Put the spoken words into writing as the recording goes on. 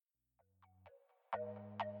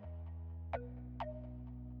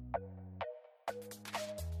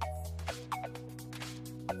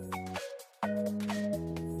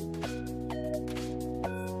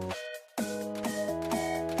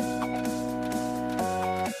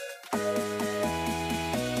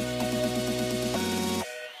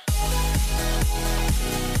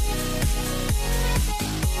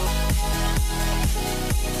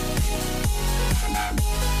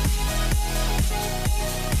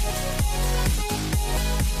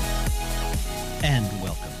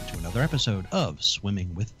another episode of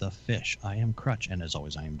Swimming with the Fish. I am Crutch, and as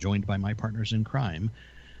always, I am joined by my partners in crime,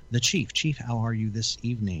 the Chief. Chief, how are you this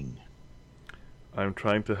evening? I'm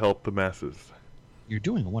trying to help the masses. You're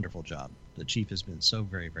doing a wonderful job. The Chief has been so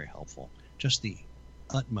very, very helpful. Just the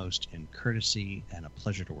utmost in courtesy and a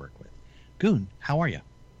pleasure to work with. Goon, how are you?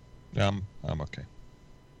 I'm okay.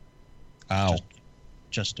 Ow.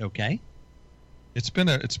 Just okay? It's been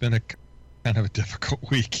a kind of a difficult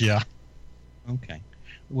week, yeah. Okay.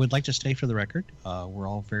 Would like to stay for the record. We're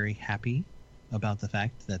all very happy about the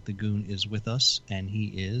fact that the Goon is with us, and he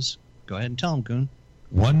is, go ahead and tell him, Goon.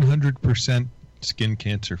 100% skin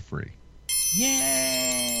cancer free.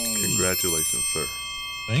 Yay! Congratulations, sir.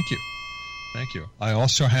 Thank you. I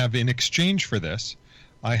also have, in exchange for this,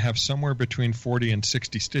 I have somewhere between 40 and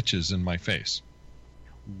 60 stitches in my face.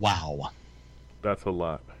 Wow. That's a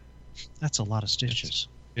lot. That's a lot of stitches.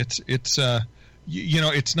 It's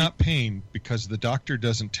it's not pain because the doctor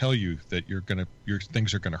doesn't tell you that your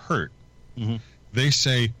things are gonna hurt. Mm-hmm. They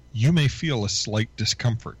say you may feel a slight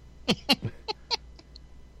discomfort.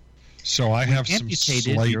 So I have some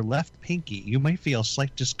amputated your left pinky. You might feel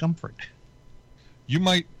slight discomfort. You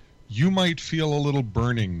might feel a little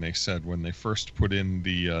burning, they said, when they first put in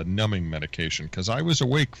the numbing medication, because I was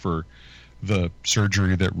awake for the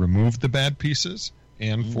surgery that removed the bad pieces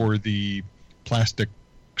and for the plastic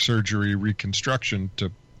surgery reconstruction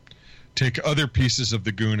to take other pieces of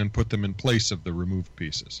the Goon and put them in place of the removed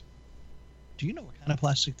pieces. Do you know what kind of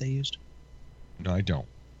plastic they used? No, I don't.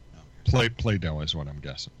 Okay. Play-Doh is what I'm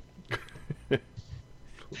guessing.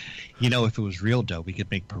 You know, if it was real dough, we could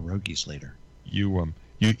make pierogies later. You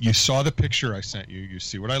saw the picture I sent you. You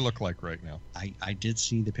see what I look like right now. I did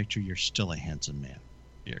see the picture. You're still a handsome man.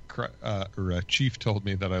 Yeah, Chief told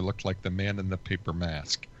me that I looked like the man in the paper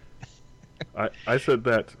mask. I said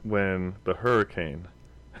that when the hurricane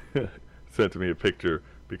sent me a picture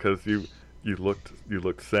because you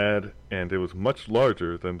looked sad, and it was much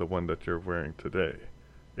larger than the one that you're wearing today.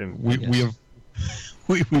 And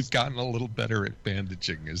we've gotten a little better at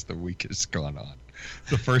bandaging as the week has gone on.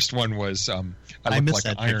 The first one was I looked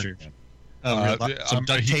like Iron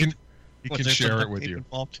Man. He can share it with you.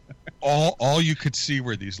 All you could see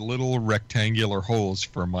were these little rectangular holes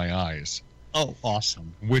for my eyes. Oh,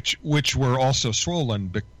 awesome! Which were also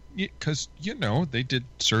swollen because they did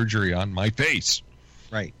surgery on my face.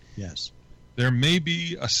 Right. Yes. There may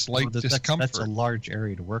be a slight discomfort. That's a large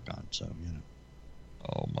area to work on. So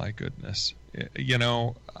Oh my goodness!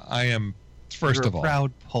 I am. First You're of all, a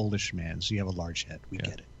proud Polish man, so you have a large head. We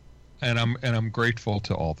get it. And I'm grateful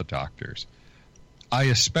to all the doctors. I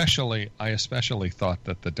especially thought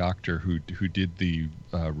that the doctor who did the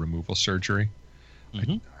removal surgery.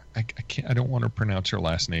 Mm-hmm. I don't want to pronounce her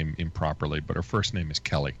last name improperly, but her first name is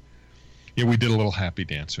Kelly. Yeah, we did a little happy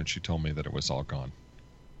dance when she told me that it was all gone.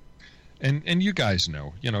 And you guys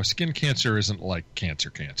know, skin cancer isn't like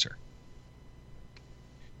cancer.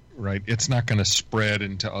 Right? It's not going to spread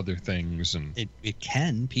into other things, and it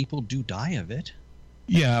can. People do die of it.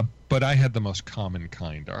 Yeah, but I had the most common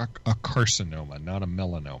kind, a carcinoma, not a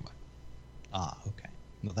melanoma. Ah, okay.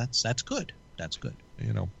 Well, that's good. That's good.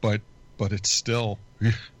 But it's still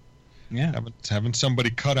yeah. Having somebody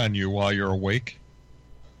cut on you while you're awake.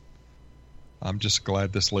 I'm just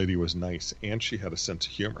glad this lady was nice, and she had a sense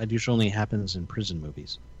of humor. That usually only happens in prison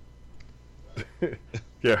movies.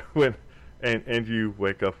 Yeah, and you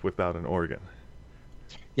wake up without an organ.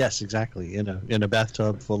 Yes, exactly. In a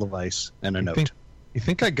bathtub full of ice and a note. You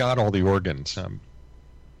think I got all the organs?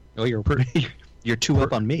 Oh, you're too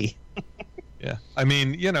up on me. Yeah, I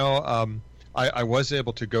mean, I was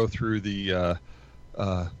able to go through the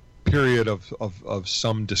period of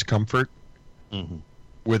some discomfort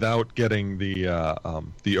without getting the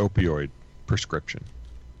opioid prescription.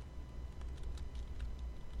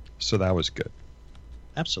 So that was good.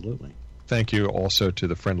 Absolutely. Thank you also to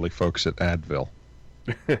the friendly folks at Advil.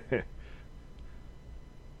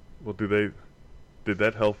 Well, did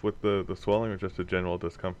that help with the swelling or just a general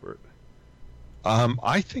discomfort?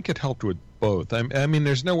 I think it helped with both. I mean,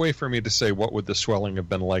 there's no way for me to say what would the swelling have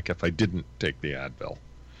been like if I didn't take the Advil.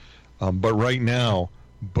 But right now,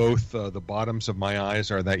 both the bottoms of my eyes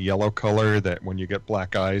are that yellow color that when you get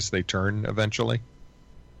black eyes, they turn eventually.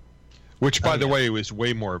 Which, by the way, was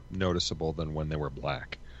way more noticeable than when they were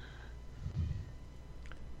black.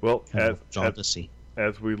 Well,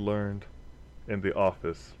 as we learned in the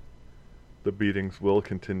office, the beatings will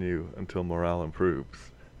continue until morale improves.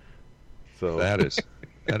 So that is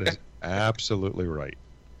absolutely right.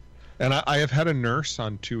 And I have had a nurse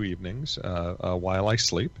on 2 evenings while I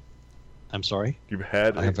sleep. I'm sorry? You've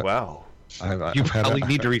had wow. You probably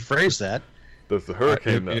need to rephrase that. Does the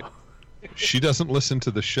hurricane know? She doesn't listen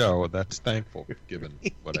to the show. That's thankful, given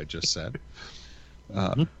what I just said.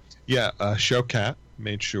 Show Cat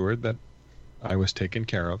made sure that I was taken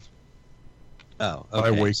care of. Oh,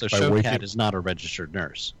 okay. So Show Cat it, is not a registered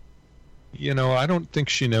nurse. I don't think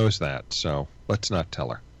she knows that, so let's not tell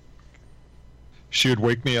her. She would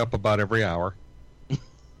wake me up about every hour.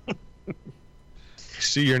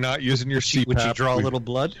 See, you're not using your CPAP. Would she draw a little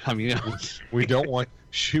blood? I mean, we don't want.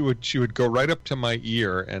 She would go right up to my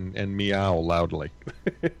ear and meow loudly.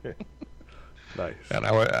 Nice. And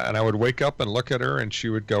I would wake up and look at her, and she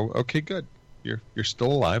would go, "Okay, good. You're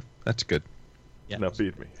still alive. That's good." Yeah. Now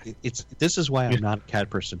feed me. This is why I'm not a cat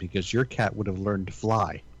person, because your cat would have learned to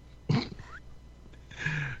fly.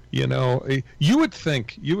 You would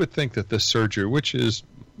think that this surgery, which is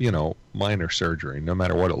minor surgery, no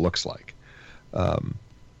matter what it looks like,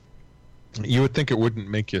 you would think it wouldn't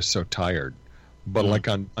make you so tired. But like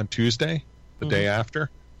on Tuesday, the day after,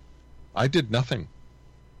 I did nothing.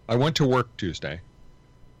 I went to work Tuesday,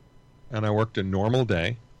 and I worked a normal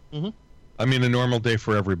day. Mm-hmm. I mean, a normal day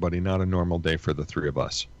for everybody, not a normal day for the three of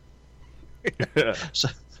us.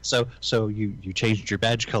 So you changed your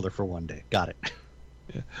badge color for one day. Got it.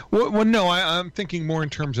 Yeah. Well, no, I'm thinking more in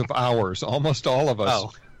terms of hours. Almost all of us.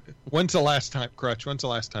 Oh. When's the last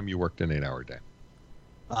time you worked an 8-hour day?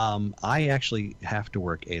 I actually have to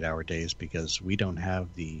work 8-hour days because we don't have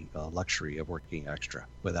the luxury of working extra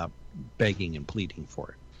without begging and pleading for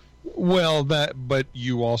it. Well, but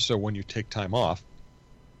you also, when you take time off,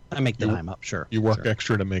 I make the time up. Sure, you work sure.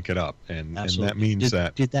 extra to make it up, and that means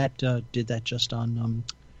did that just on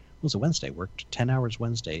what was it, Wednesday? Worked 10 hours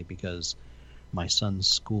Wednesday because my son's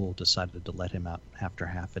school decided to let him out after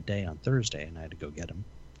half a day on Thursday, and I had to go get him.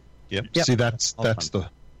 Yep. See, that's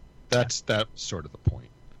that sort of the point.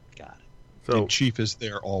 Got it. So, and Chief is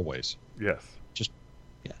there always. Yes.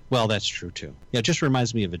 Yeah. Well, that's true too. Yeah, it just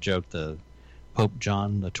reminds me of a joke. The Pope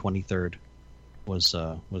John the 23rd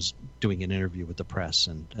was doing an interview with the press,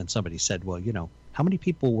 and somebody said, "Well, how many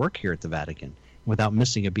people work here at the Vatican?" Without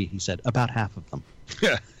missing a beat, he said, "About half of them."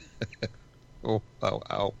 Yeah.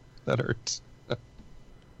 Ow, that hurts.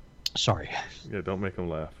 Sorry. Yeah, don't make him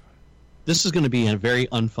laugh. This is going to be a very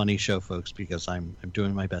unfunny show, folks, because I'm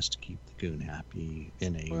doing my best to keep the goon happy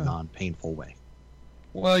in a non-painful way.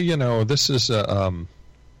 Well, this is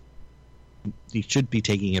He should be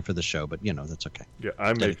taking it for the show, but that's okay. Yeah,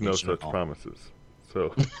 I make no such promises.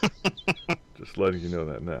 So just letting you know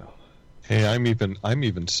that now. Hey, I'm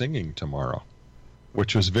even singing tomorrow,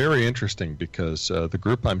 which was very interesting because the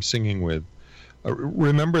group I'm singing with.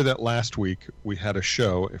 Remember that last week we had a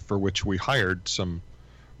show for which we hired some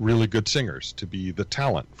really good singers to be the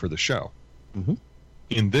talent for the show. Mm-hmm.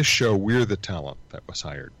 In this show, we're the talent that was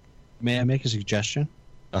hired. May I make a suggestion?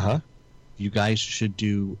 Uh-huh. You guys should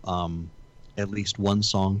do at least one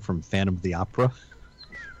song from Phantom of the Opera.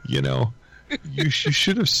 You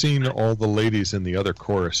should have seen all the ladies in the other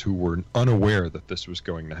chorus who were unaware that this was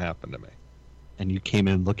going to happen to me. And you came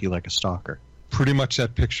in looking like a stalker. Pretty much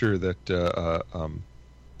that picture that the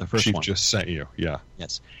first Chief one just sent you. Yeah.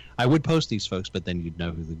 Yes. I would post these folks, but then you'd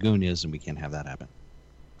know who the goon is, and we can't have that happen.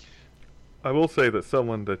 I will say that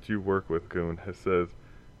someone that you work with, Goon, has said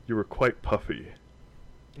you were quite puffy.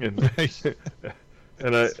 And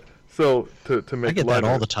so to make I get that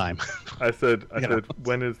all the time. I said,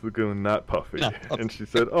 when is the Goon not puffy? No. And she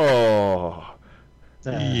said, "Oh."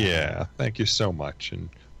 Yeah, thank you so much, and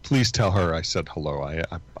please tell her I said hello.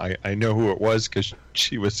 I know who it was because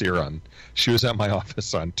she was here she was at my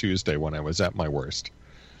office on Tuesday when I was at my worst.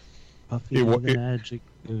 Puffy magic.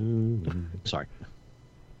 Sorry.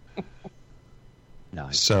 No.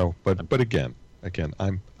 So, but again,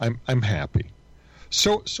 I'm happy.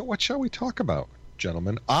 So what shall we talk about,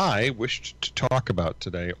 gentlemen? I wished to talk about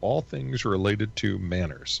today all things related to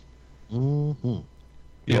manners. Mm-hmm.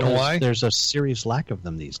 You know why? There's a serious lack of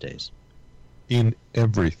them these days. In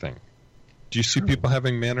everything. Do you see people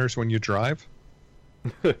having manners when you drive?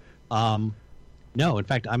 No. In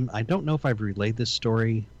fact, I don't know if I've relayed this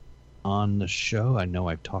story on the show. I know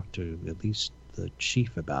I've talked to at least the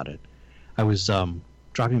chief about it. I was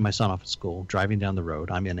driving my son off at school, driving down the road.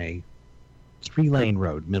 I'm in a 3-lane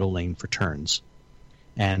road, middle lane for turns.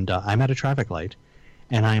 And I'm at a traffic light,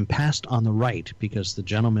 and I am passed on the right because the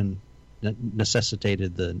gentleman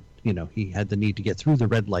necessitated he had the need to get through the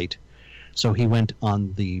red light. So he went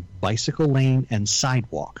on the bicycle lane and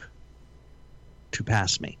sidewalk to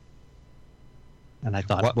pass me. And I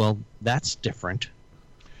thought, well, that's different.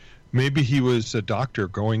 Maybe he was a doctor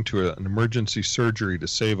going to an emergency surgery to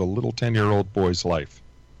save a little 10-year-old boy's life.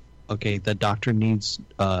 Okay, the doctor needs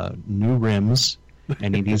new rims,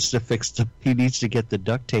 and he needs to get the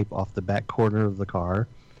duct tape off the back corner of the car,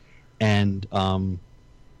 And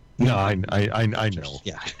No, I know.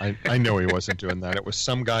 yeah, I know he wasn't doing that. It was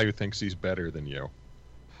some guy who thinks he's better than you.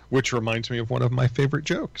 Which reminds me of one of my favorite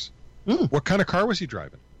jokes. What kind of car was he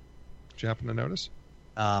driving? Did you happen to notice?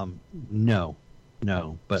 no,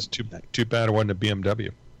 but It's too bad it wasn't a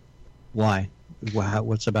BMW. why?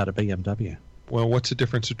 What's about a BMW? Well, what's the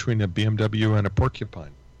difference between a BMW and a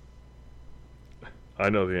porcupine? I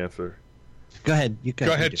know the answer. Go ahead.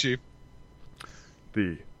 Go ahead, Chief.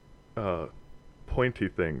 The pointy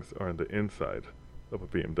things are on the inside of a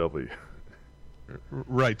BMW.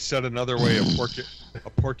 Right. Said another way, a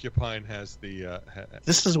porcupine has the.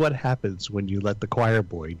 This is what happens when you let the choir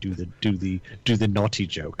boy do the naughty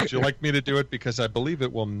joke. Would you like me to do it? Because I believe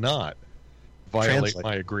it will not violate Translate.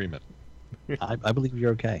 my agreement. I believe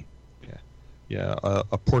you're okay. Yeah,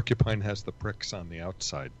 a porcupine has the pricks on the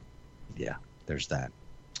outside. Yeah, there's that.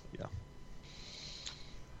 Yeah.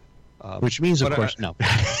 Which means, of but course, no.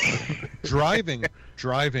 driving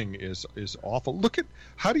is awful. Look at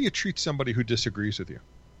how do you treat somebody who disagrees with you?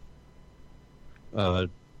 I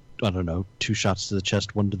don't know. 2 shots to the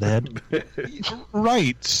chest, 1 to the head.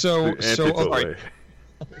 Right. So The all right. way.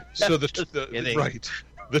 So kidding. right.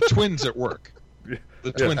 The twins at work.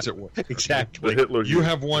 The twins at work. Exactly. The Hitler You youth.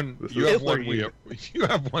 have one. This You is- have one. Hitler You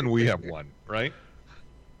have one. We have one. Right.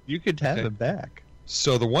 You could have Okay. him back.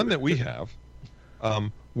 So the one that we have,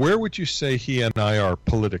 where would you say he and I are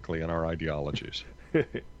politically in our ideologies?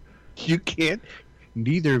 You can't.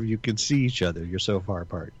 Neither of you can see each other. You're so far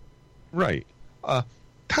apart. Right.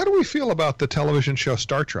 How do we feel about the television show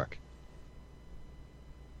Star Trek?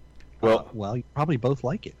 Well, You probably both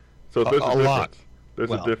like it. so there's a a difference. lot. There's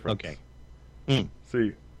Well, a difference. okay.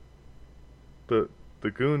 See, the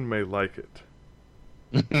goon may like it.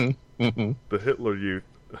 Mm-hmm. The Hitler Youth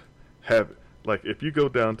have, like, if you go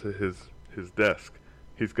down to his desk,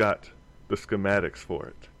 he's got the schematics for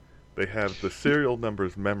it. They have the serial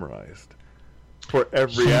numbers memorized for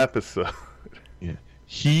every episode.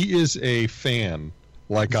 He is a fan,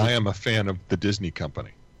 like I am a fan of the Disney company.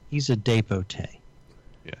 He's a devotee.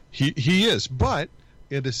 Yeah, he is. But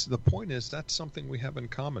it is the point is that's something we have in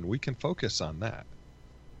common. We can focus on that.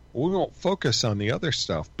 We won't focus on the other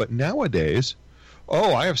stuff. But nowadays,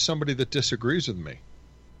 I have somebody that disagrees with me.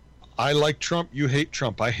 I like Trump. You hate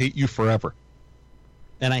Trump. I hate you forever.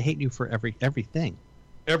 And I hate you for everything.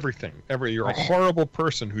 Everything. You're a horrible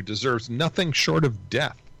person who deserves nothing short of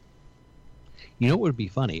death. You know what would be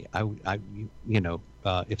funny?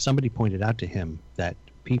 If somebody pointed out to him that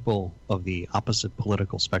people of the opposite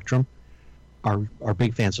political spectrum are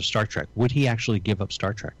big fans of Star Trek, would he actually give up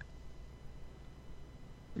Star Trek?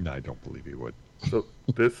 No, I don't believe he would. So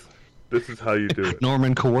this is how you do it.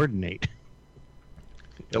 Norman, coordinate.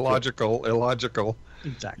 Illogical.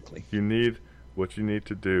 Exactly. What you need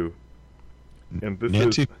to do, and this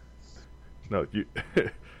Nancy? is no you.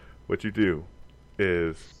 What you do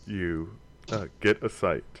is you get a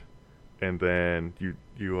site, and then you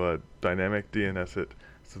dynamic DNS it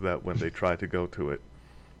so that when they try to go to it,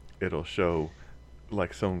 it'll show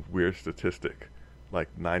like some weird statistic, like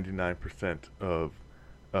 99% of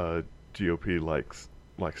GOP likes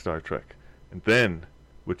Star Trek, and then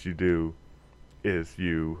what you do is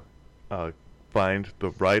you find the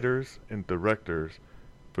writers and directors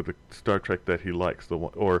for the Star Trek that he likes, the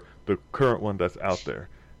one or the current one that's out there,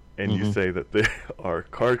 and you say that they are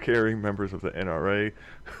card-carrying members of the NRA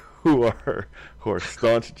who are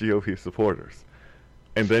staunch GOP supporters,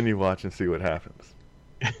 and then you watch and see what happens.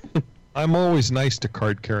 I'm always nice to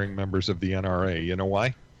card-carrying members of the NRA. You know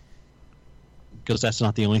why? Because that's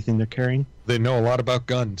not the only thing they're carrying. They know a lot about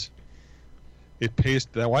guns. It pays.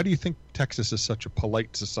 Why do you think Texas is such a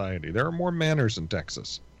polite society? There are more manners in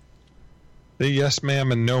Texas. They yes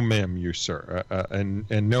ma'am and no ma'am you sir, and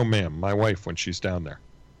no ma'am my wife when she's down there.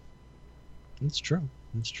 That's true.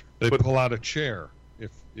 They pull out a chair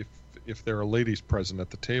if there are ladies present at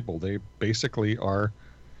the table. They basically are,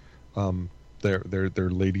 they're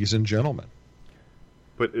ladies and gentlemen.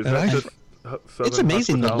 But is And that I- just Southern It's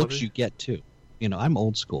amazing the hospitality? looks you get too. I'm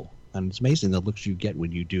old school, and it's amazing the looks you get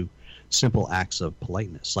when you do simple acts of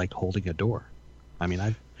politeness, like holding a door. I mean,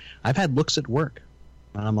 I've had looks at work,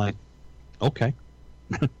 and I'm like, okay,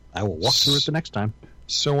 I will walk through it the next time.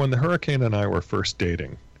 So when the Hurricane and I were first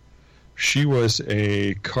dating, she was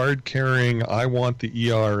a card-carrying, I want the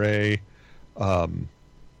ERA,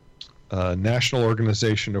 National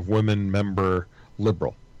Organization of Women member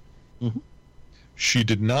liberal. Mhm. She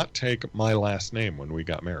did not take my last name when we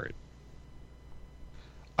got married.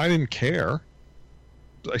 I didn't care.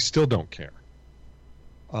 I still don't care.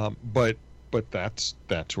 But that's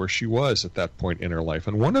where she was at that point in her life.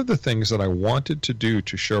 And one of the things that I wanted to do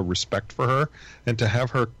to show respect for her and to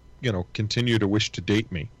have her continue to wish to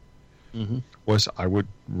date me, Mm-hmm. was I would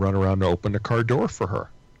run around to open the car door for her.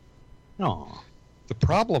 Oh. The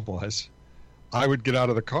problem was I would get out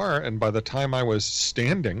of the car, and by the time I was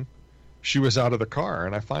standing, she was out of the car,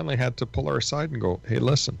 and I finally had to pull her aside and go, hey,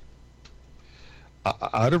 listen,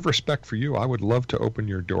 out of respect for you, I would love to open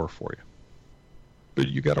your door for you, but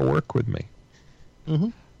you got to work with me. Mm-hmm.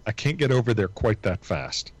 I can't get over there quite that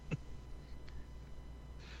fast.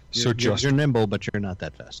 You're nimble, but you're not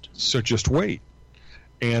that fast. So just wait.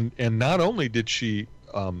 And not only did she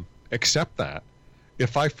accept that,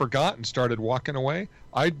 if I forgot and started walking away,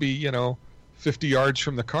 I'd be, 50 yards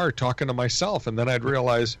from the car talking to myself, and then I'd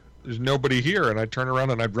realize there's nobody here, and I'd turn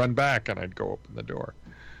around and I'd run back and I'd go open the door.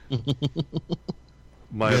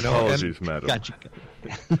 My apologies, madam. Got you.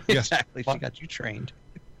 Yes. Exactly. She got you trained.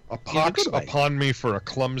 A pox upon me for a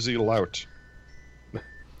clumsy lout.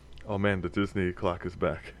 Oh man, the Disney clock is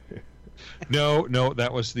back. No,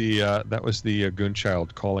 that was the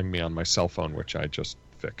Goonchild calling me on my cell phone, which I just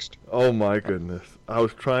fixed. Oh my goodness. I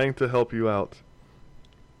was trying to help you out,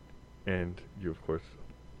 and you, of course,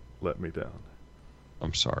 let me down.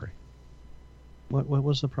 I'm sorry. What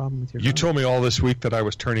was the problem with your You phone? told me all this week that I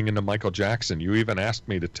was turning into Michael Jackson. You even asked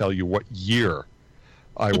me to tell you what year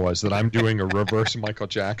I was, that I'm doing a reverse Michael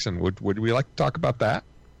Jackson. Would we like to talk about that?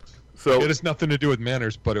 So It has nothing to do with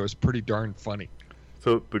manners, but it was pretty darn funny.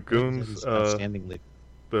 So the goons, outstandingly.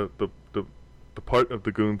 the part of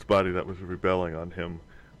the goon's body that was rebelling on him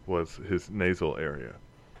was his nasal area.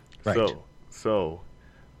 Right. So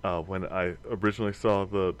when I originally saw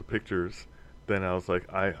the pictures, then I was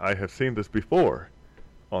like, I have seen this before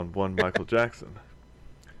on one Michael Jackson.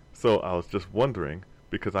 So I was just wondering,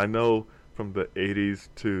 because I know from the 80s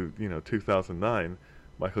to 2009,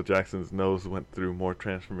 Michael Jackson's nose went through more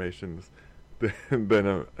transformations than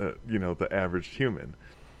the average human.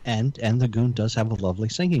 And the goon does have a lovely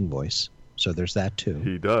singing voice, so there's that too.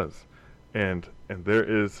 He does, and there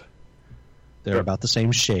is. They're about the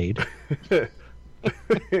same shade.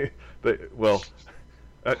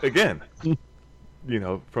 Again,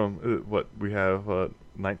 from what we have,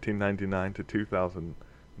 1999 to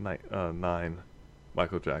 2009,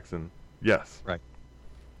 Michael Jackson. Yes. Right.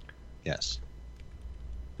 Yes.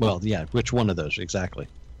 Well, yeah. Which one of those exactly?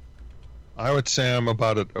 I would say I'm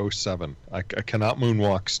about at 07. I cannot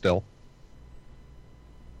moonwalk still.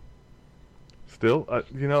 Still, I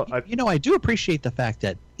do appreciate the fact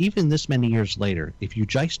that even this many years later, if you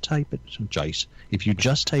just type in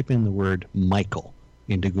the word Michael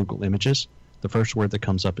into Google Images, the first word that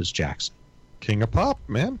comes up is Jackson. King of Pop,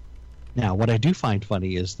 man. Now, what I do find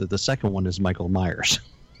funny is that the second one is Michael Myers.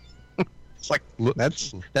 It's like,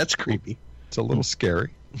 that's creepy. It's a little scary.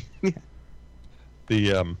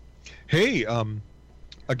 Yeah.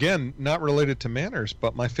 Again, not related to manners,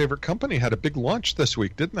 but my favorite company had a big launch this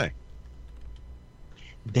week, didn't they?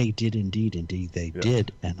 They did indeed. They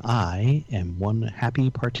did. And I am one happy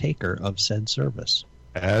partaker of said service.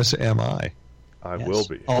 As am I. I will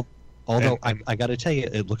be. Although I got to tell you,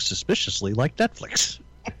 it looks suspiciously like Netflix.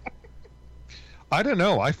 I don't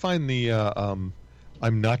know. I find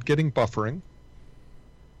I'm not getting buffering.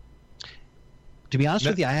 To be honest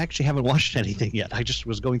with you, I actually haven't watched anything yet. I just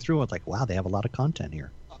was going through and like, wow, they have a lot of content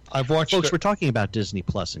here. I've watched. Folks, we're talking about Disney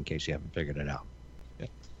Plus in case you haven't figured it out.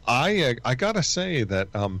 I gotta say that,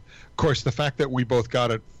 of course, the fact that we both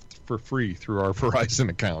got it for free through our Verizon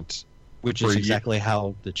accounts, which is exactly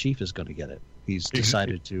how the chief is going to get it. He's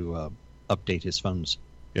decided to update his phones.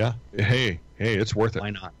 Yeah. Hey, it's worth it. Why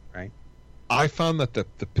not? Right. I found that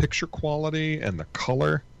the picture quality and the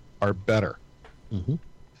color are better. Mm-hmm.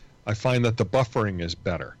 I find that the buffering is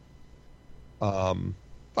better. I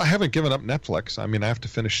haven't given up Netflix. I mean, I have to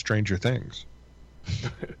finish Stranger Things.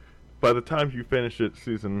 By the time you finish it,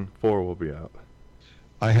 season 4 will be out.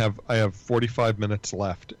 I have 45 minutes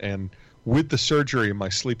left, and with the surgery, my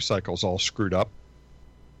sleep cycle's all screwed up.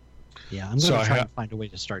 Yeah, I'm going to try and find a way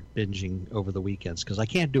to start binging over the weekends because I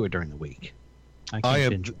can't do it during the week. I can't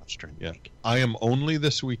binge watch during the week. I am only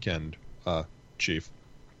this weekend, Chief.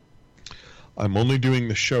 I'm only doing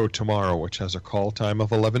the show tomorrow, which has a call time of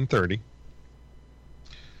 11:30,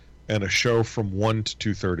 and a show from 1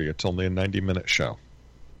 to 2:30. It's only a 90-minute show.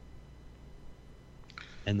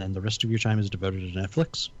 And then the rest of your time is devoted to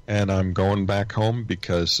Netflix? And I'm going back home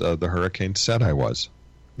because the hurricane said I was.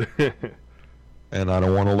 And I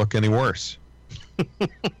don't want to look any worse.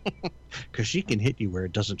 Because she can hit you where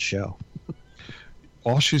it doesn't show.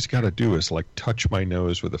 All she's got to do is like touch my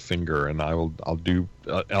nose with a finger, and I'll do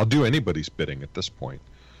anybody's bidding at this point.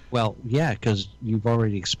 Well, yeah, because you've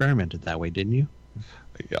already experimented that way, didn't you?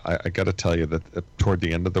 Yeah, I got to tell you that toward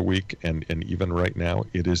the end of the week, and even right now,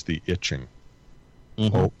 it is the itching.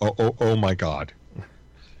 Mhm. Oh my God!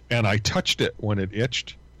 And I touched it when it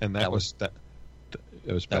itched, and that was bad.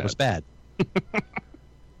 That was bad.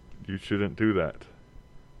 You shouldn't do that.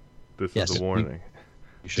 This Yes, is a warning.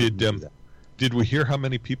 You shouldn't do that. Did we hear how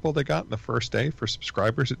many people they got in the first day for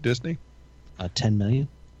subscribers at Disney? 10 million?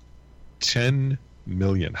 10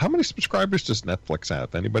 million. How many subscribers does Netflix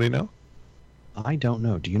have? Anybody know? I don't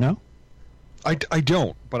know. Do you know? I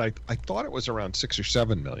don't, but I thought it was around 6 or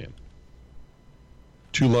 7 million.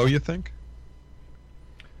 Too low, you think?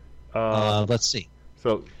 Let's see.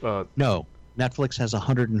 So, No, Netflix has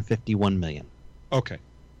 151 million. Okay.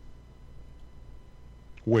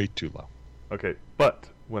 Way too low. okay, but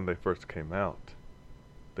when they first came out,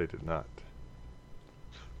 they did not.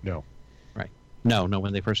 No. No,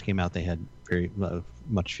 when they first came out, they had very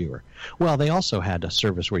much fewer. Well, they also had a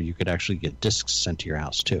service where you could actually get discs sent to your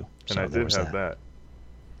house too. And So I there did was have that.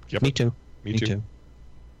 Yep. Me too. Me too.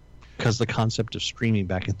 Because the concept of streaming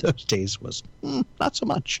back in those days was not so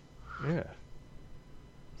much. Yeah.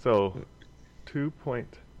 So,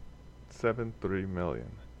 2.73 million,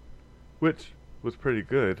 which was pretty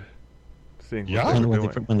good. Seeing what Yeah. they were doing.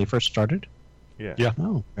 When they first started. Yeah. Yeah.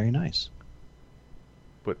 Oh, very nice.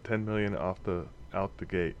 But 10 million out the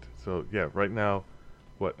gate. So yeah, right now,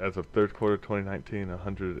 as of third quarter 2019,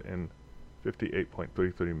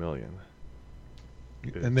 158.33 million.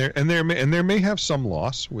 And there may have some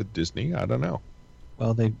loss with Disney. I don't know.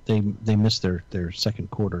 Well, they missed their second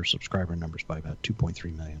quarter subscriber numbers by about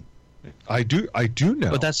 2.3 million. I do know.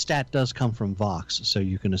 But that stat does come from Vox, so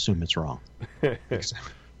you can assume it's wrong.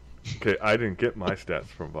 Okay, I didn't get my stats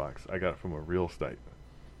from Vox. I got it from a real site,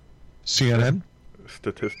 CNN.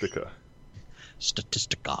 Statistica.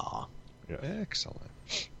 Statistica. Yeah, Excellent.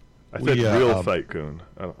 I said We, real site, Goon.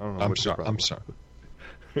 I don't know. I'm what your sorry. problem I'm was. sorry.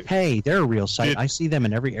 Hey, they're a real site. Did- I see them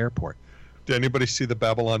in every airport. Did anybody see the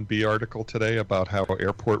Babylon Bee article today about how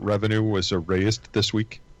airport revenue was raised this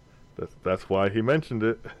week? That's why he mentioned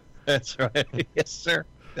it, That's right. Yes, sir.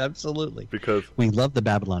 Absolutely. because We love the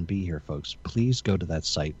Babylon Bee here, folks. Please go to that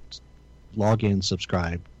site, log in,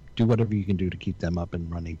 subscribe, do whatever you can do to keep them up and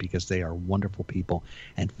running because they are wonderful people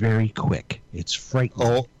and very quick. It's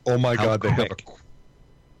frightening. Oh my How God! quick.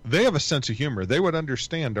 They have a sense of humor. They would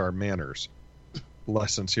understand our manners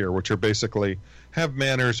lessons here, which are basically have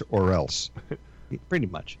manners or else. Pretty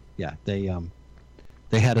much. Yeah. They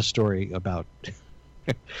had a story about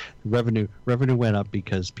revenue went up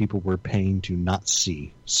because people were paying to not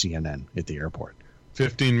see CNN at the airport.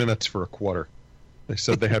 15 minutes for a quarter. They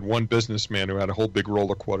said they had one businessman who had a whole big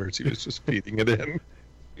roll of quarters. He was just feeding it in.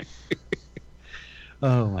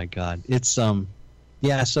 Oh my God. It's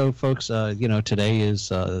yeah, so folks, today is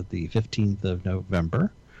the 15th of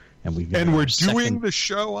November and we're doing the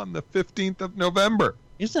show on the 15th of November.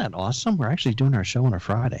 Isn't that awesome? We're actually doing our show on a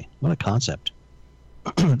Friday. What a concept.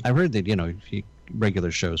 I've heard that, if you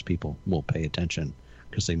regular shows, people will pay attention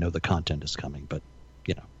because they know the content is coming, but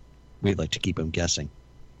we'd like to keep them guessing.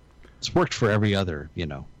 It's worked for every other,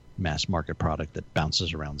 mass market product that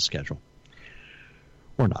bounces around the schedule.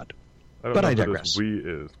 Or not. I don't But know I who digress. this we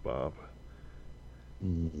is, Bob.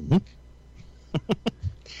 Mhm.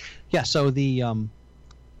 Yeah, so the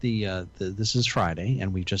this is Friday,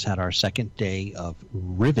 and we just had our second day of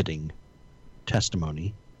riveting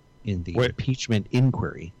testimony in the Wait. impeachment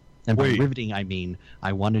inquiry. And by Wait. riveting, I mean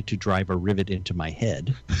I wanted to drive a rivet into my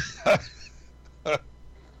head.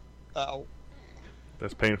 Ow.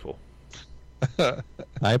 That's painful.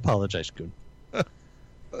 I apologize, Goon.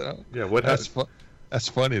 Yeah, what That's happened? That's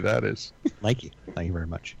funny. That is. Thank you. Thank you very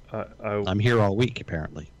much. I I'm here all week,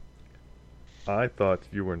 apparently. thought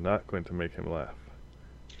you were not going to make him laugh.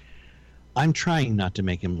 I'm trying not to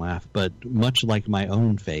make him laugh, but much like my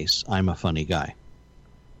own face, I'm a funny guy.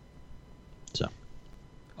 So,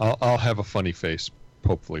 I'll have a funny face,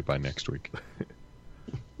 hopefully by next week.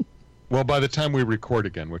 Well, by the time we record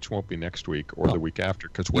again, which won't be next week or Well, the week after,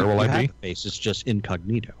 because where you will I have be? a face, it's just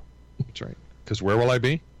incognito. That's right. Because where will I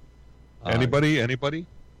be? Anybody? Bueller?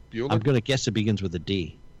 I'm going to guess it begins with a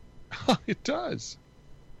D. It does.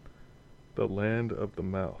 The land of the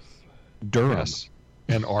mouse. Durham. Yes.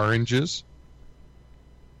 And oranges.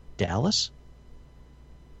 Dallas?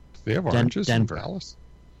 They have oranges Denver. in Dallas?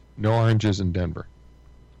 No oranges in Denver.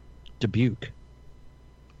 Dubuque.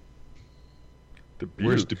 Dubuque.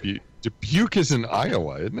 Where's Dubuque? Dubuque is in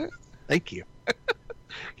Iowa, isn't it? Thank you.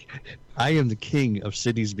 I am the king of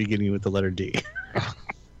cities beginning with the letter D.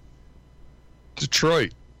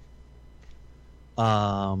 Detroit.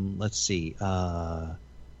 Let's see.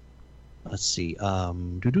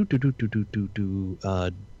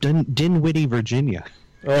 Dinwiddie, Virginia.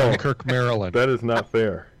 Oh, Kirk, Maryland. that is not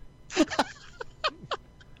fair.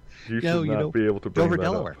 You should not be able to bring Dover, that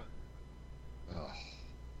Delaware. up.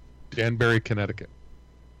 Danbury, Connecticut.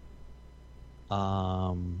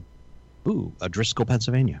 Driscoll,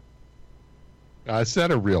 Pennsylvania. Is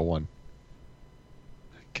that a real one?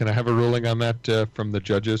 Can I have a ruling on that from the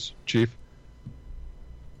judges, Chief?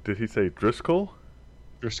 Did he say Driscoll?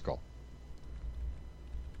 Driscoll.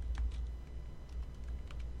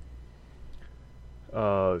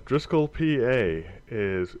 Driscoll, PA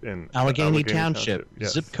is in Allegheny Township.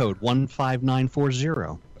 Yes. Zip code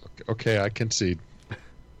 15940. Okay, I concede.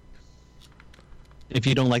 If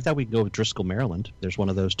you don't like that, we can go with Driscoll, Maryland. There's one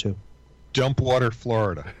of those too. Dumpwater,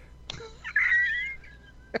 Florida.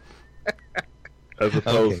 As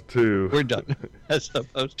opposed to... We're done. As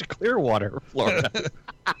opposed to Clearwater, Florida.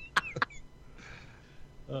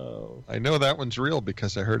 Oh. I know that one's real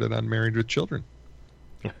because I heard it on Married with Children.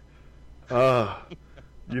 Married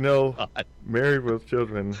with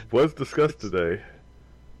Children was discussed today.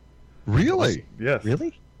 Really? Yes.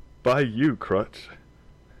 Really? By you, Crutch.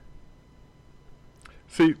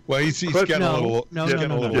 See, Well, he's Crutch- getting a little, No, he's no, getting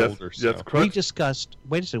no, a little no. older. Yes, So. Crutch. We discussed.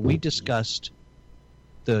 Wait a second. We discussed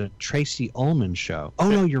the Tracy Ullman show. Oh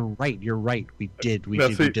no, you're right. You're right. We did. We Now,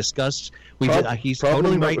 did. see, We discussed. We prob- did. He's problem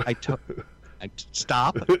totally number- right.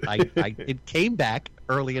 Stop. It came back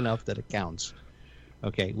early enough that it counts.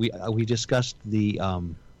 Okay. We discussed the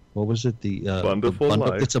what was it? The Wonderful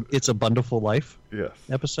Life. It's a Wonderful Life Yes.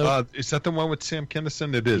 episode. Is that the one with Sam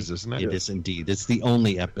Kinison? It is, isn't it? It is indeed. It's the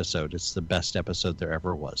only episode. It's the best episode there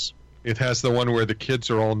ever was. It has the one where the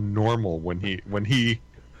kids are all normal when he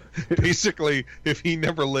basically, if he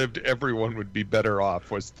never lived, everyone would be better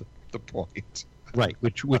off, was the point. Right,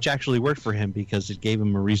 which actually worked for him because it gave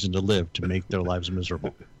him a reason to live to make their lives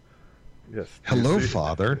miserable. Yes. Hello,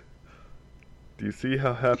 Father. Do you see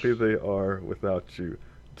how happy they are without you?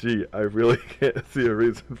 Gee, I really can't see a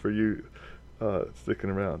reason for you sticking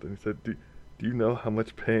around. And he said, do you know how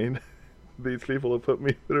much pain these people have put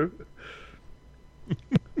me through?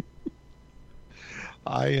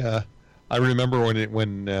 I remember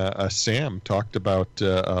when Sam talked about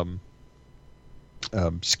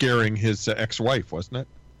scaring his ex-wife, wasn't it?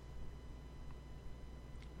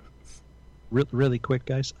 Really quick,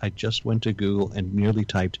 guys, I just went to Google and merely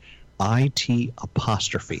typed IT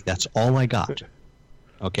apostrophe. That's all I got.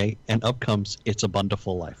 Okay, and up comes It's a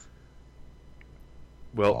Wonderful Life.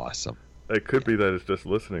 Well, Awesome. it could be that it's just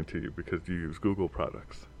listening to you because you use Google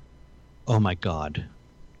products. Oh my God.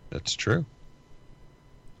 That's true.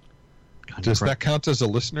 God, Does that count as a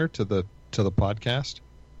listener to the podcast?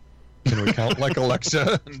 Can we count like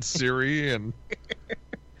Alexa and Siri and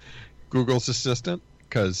Google's Assistant?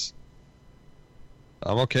 Because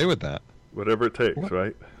I'm okay with that. Whatever it takes, What?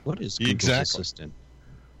 right? What is Google's Exactly. Assistant?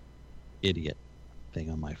 Idiot thing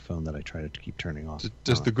on my phone that I try to keep turning off.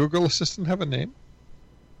 Does the Google Assistant have a name?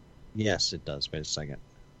 Yes, it does. Wait a second.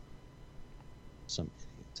 Some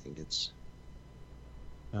idiot thing it's...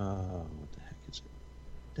 what the heck is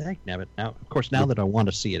it? Dang nabbit. Now, of course, now that I want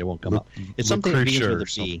to see it, it won't come up. It's something that begins Lucretia with or a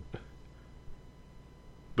something.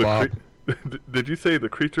 B. Bob. Did you say the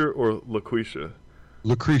creature or LaQuisha?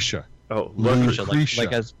 Lucretia. Oh, Lucretia, Lucretia.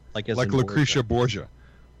 like as Like in Lucretia Borgia.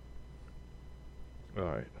 All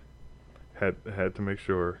right. Had to make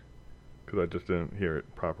sure because I just didn't hear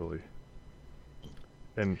it properly.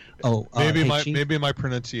 And Oh, Maybe hey, Chief, maybe my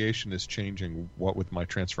pronunciation is changing, what with my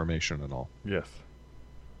transformation and all. yes,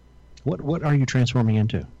 what are you transforming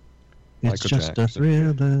into? It's Michael just a Jackson.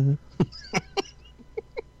 thriller.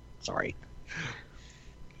 Sorry.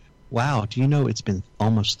 Wow, do you know it's been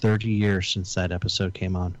almost 30 years since that episode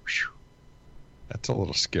came on? Whew. That's a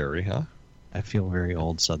little scary, huh? I feel very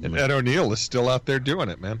old And suddenly. Ed O'Neill is still out there doing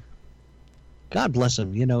it, man. God bless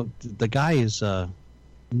him. You know, the guy is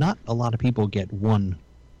not a lot of people get one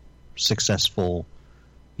successful,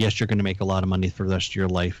 yes, you're going to make a lot of money for the rest of your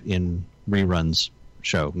life in reruns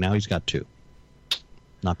show. Now he's got two.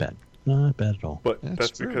 Not bad. Not bad at all. but That's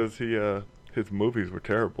that's true. because his movies were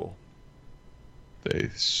terrible. They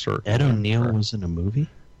certainly Ed O'Neill are. was in a movie?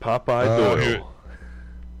 Popeye Oh, Doyle. here-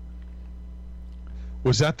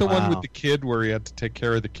 Was that the one Wow. with the kid where he had to take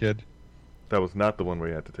care of the kid? That was not the one where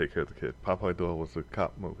he had to take care of the kid. Popeye Doyle was a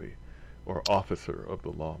cop movie, or officer of the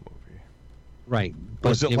law movie. Right.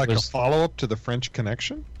 Was but it like a follow-up to the French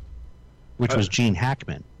Connection? which was Gene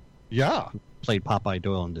Hackman, Yeah. played Popeye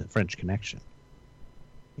Doyle in the French Connection.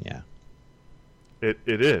 Yeah. It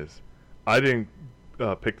is. I didn't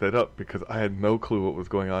pick that up because I had no clue what was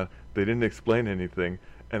going on. They didn't explain anything,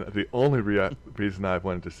 and the only reason I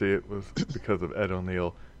wanted to see it was because of Ed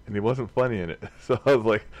O'Neill, and he wasn't funny in it. So I was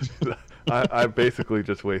like, I basically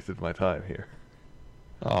just wasted my time here.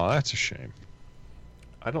 Oh, that's a shame.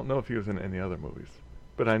 I don't know if he was in any other movies,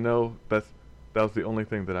 but I know that was the only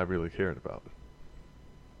thing that I really cared about.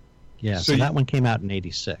 Yeah, so that one came out in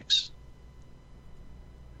 '86.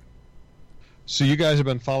 So you guys have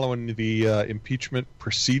been following the impeachment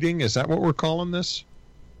proceeding? Is that what we're calling this?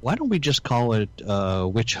 Why don't we just call it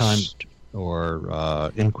witch hunt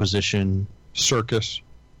or Inquisition? Circus,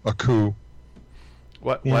 a coup.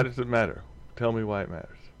 Why does it matter? Tell me why it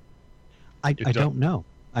matters. I don't know.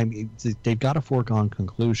 I mean, they've got a foregone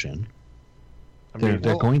conclusion. I mean,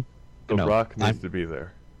 they're going. The Rock needs to be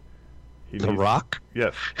there. Rock?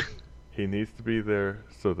 Yes. He needs to be there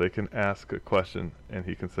so they can ask a question and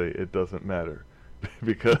he can say it doesn't matter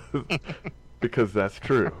because that's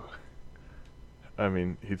true. I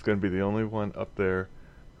mean, he's going to be the only one up there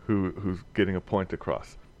who's getting a point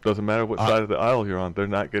across. Doesn't matter what side of the aisle you're on; they're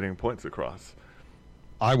not getting points across.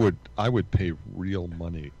 I would pay real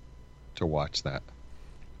money to watch that.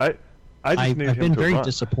 I've been very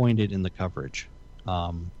disappointed in the coverage.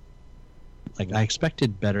 I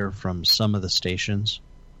expected better from some of the stations,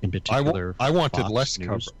 in particular. I wanted Fox less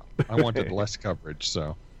News. coverage. I wanted less coverage.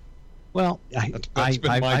 So, well, that's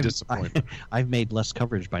been my disappointment. I've made less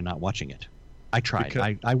coverage by not watching it. I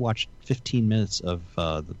tried. I watched 15 minutes of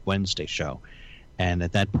the Wednesday show, and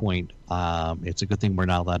at that point, it's a good thing we're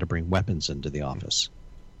not allowed to bring weapons into the office.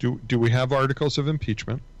 Do we have articles of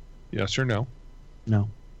impeachment? Yes or no? No.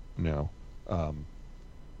 No.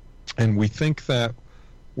 And we think that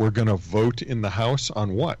we're going to vote in the House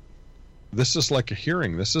on what? This is like a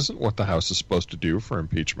hearing. This isn't what the House is supposed to do for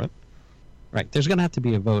impeachment. Right. There's going to have to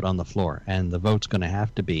be a vote on the floor, and the vote's going to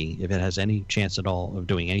have to be, if it has any chance at all of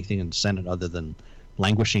doing anything in the Senate other than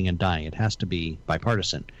languishing and dying, it has to be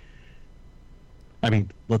bipartisan. I mean,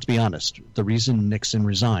 let's be honest. The reason Nixon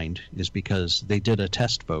resigned is because they did a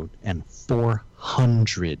test vote, and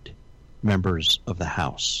 400 members of the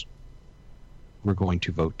House were going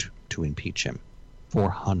to vote to impeach him.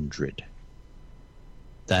 400.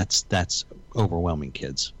 That's overwhelming,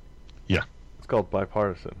 kids. Yeah. It's called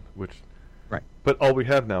bipartisan, which... Right. But all we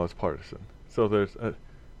have now is partisan. So there's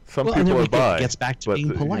some and people then are bi. It gets back to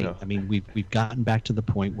being polite. You know. I mean, we've gotten back to the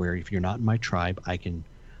point where if you're not in my tribe, I can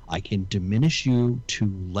diminish you to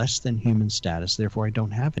less than human status. Therefore, I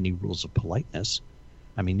don't have any rules of politeness.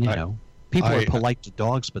 I mean, people are polite to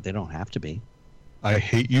dogs, but they don't have to be. I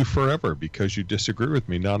hate you forever because you disagree with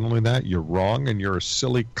me. Not only that, you're wrong and you're a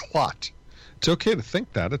silly clot. It's okay to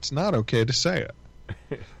think that. It's not okay to say it.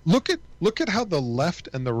 Look at how the left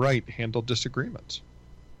and the right handle disagreements.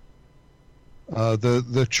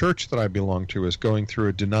 The church that I belong to is going through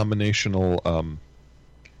a denominational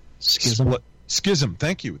schism. Schism.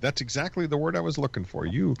 Thank you. That's exactly the word I was looking for.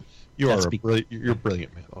 You're a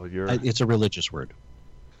brilliant man. Oh, it's a religious word.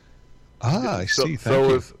 I see.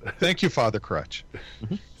 Thank you, Father Crutch.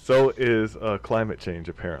 So is climate change,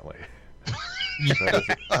 apparently.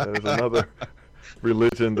 That is another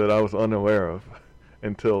religion that I was unaware of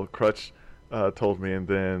until Crutch told me, and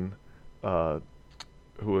then who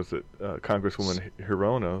was it? Congresswoman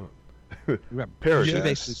Hirona Parrott. She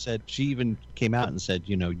basically said, she even came out and said,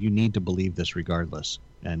 you need to believe this regardless,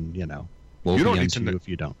 and we'll be unto you if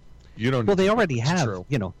you don't. You don't. Well, they already have. True.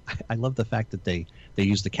 I love the fact that they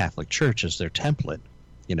use the Catholic Church as their template.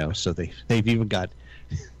 So they've even got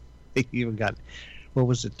what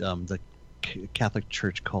was it? The Catholic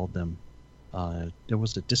Church called them. There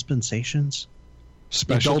was the dispensations.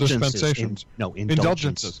 Special dispensations.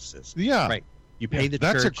 Indulgences. Yeah. Right. You pay the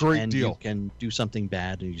that's church a great and deal. You can do something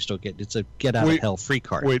bad and you still get, it's a get out of hell free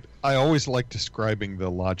card. Wait, I always like describing the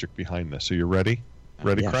logic behind this. Are you ready?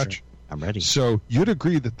 Ready, Crutch? Sure. I'm ready. So you'd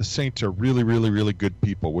agree that the saints are really, really, really good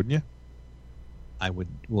people, wouldn't you? I would.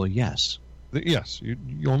 Well, yes. Yes. You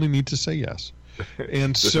only need to say yes.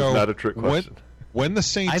 And this so is not a trick question. When the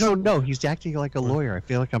saints, I don't know. He's acting like a lawyer. I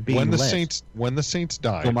feel like I'm being led. When the saints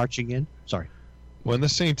died, go marching in. Sorry. When the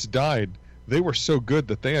saints died, they were so good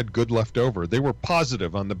that they had good left over. They were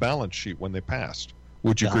positive on the balance sheet when they passed.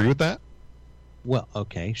 Would you agree with that? Well,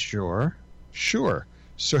 okay, sure. Sure.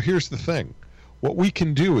 So here's the thing. What we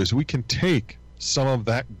can do is we can take some of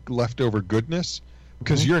that leftover goodness,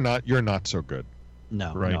 because you're not so good.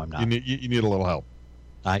 No, right? No, I'm not. You need a little help.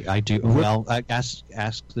 I do. Well,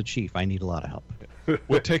 ask the chief. I need a lot of help.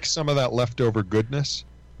 We'll take some of that leftover goodness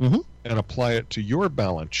and apply it to your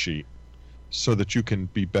balance sheet, so that you can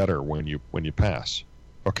be better when you pass.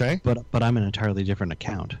 Okay? But I'm an entirely different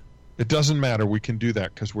account. It doesn't matter. We can do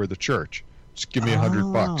that because we're the church. Just give me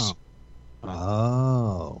 $100.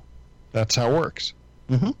 Oh. That's how it works.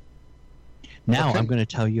 Mm-hmm. Now I'm going to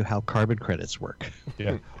tell you how carbon credits work.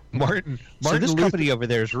 Yeah. Martin so this company over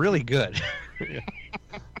there is really good.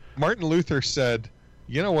 Martin Luther said,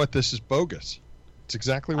 "You know what? This is bogus. It's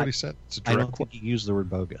exactly what he said. It's a I direct don't quote. think he used the word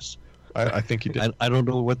bogus. I think he did. I don't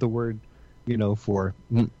know what the word, for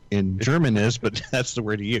in German is, but that's the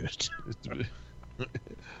word he used.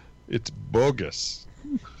 It's bogus.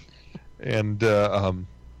 And,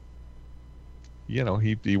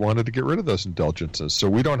 he wanted to get rid of those indulgences, so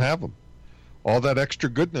we don't have them. All that extra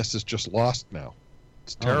goodness is just lost now.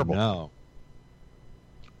 It's terrible. Oh, no.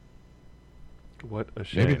 What a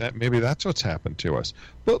shame. Maybe that's what's happened to us.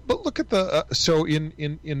 But look at the so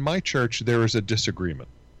in my church there is a disagreement.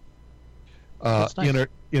 That's nice.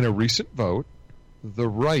 In a recent vote, the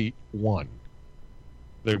right won.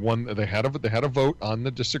 They won. They had a vote on the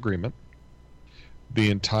disagreement. The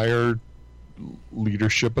entire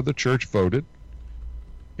leadership of the church voted.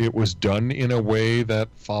 It was done in a way that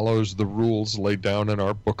follows the rules laid down in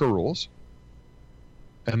our book of rules,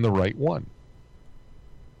 and the right won.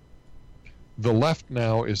 The left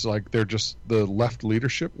now is like they're just the left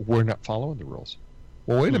leadership. We're not following the rules.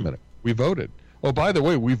 Well, wait a minute. We voted. Oh, by the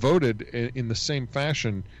way, we voted in the same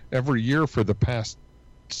fashion every year for the past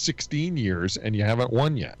 16 years, and you haven't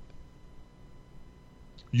won yet.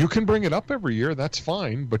 You can bring it up every year. That's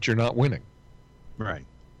fine, but you're not winning. Right.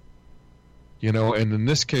 And in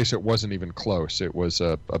this case, it wasn't even close. It was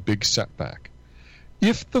a big setback.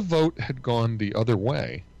 If the vote had gone the other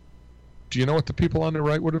way, do you know what the people on the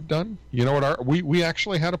right would have done? You know what? We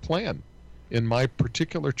actually had a plan in my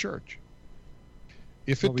particular church.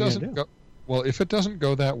 If it doesn't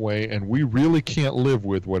go that way, and we really can't live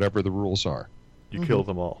with whatever the rules are, you kill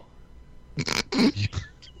them all.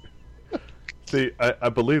 See, I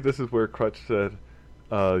believe this is where Crutch said,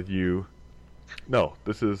 No,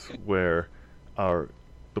 this is where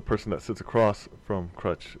the person that sits across from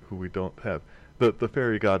Crutch, who we don't have, the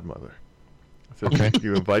fairy godmother. So okay.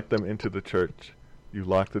 You invite them into the church, you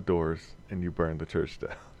lock the doors, and you burn the church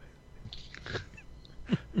down.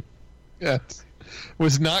 Yes.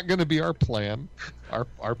 Was not going to be our plan.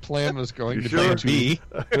 Our plan was going Plan B.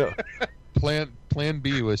 Plan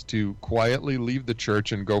B was to quietly leave the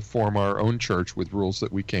church and go form our own church with rules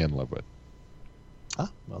that we can live with. Ah,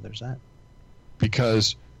 well, there's that.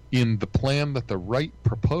 Because in the plan that the right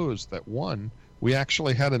proposed that won, we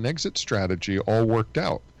actually had an exit strategy all worked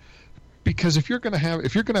out. Because if you're going to have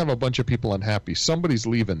a bunch of people unhappy, somebody's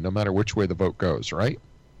leaving no matter which way the vote goes, right?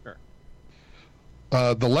 Sure.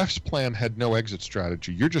 The left's plan had no exit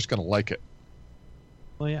strategy. You're just going to like it.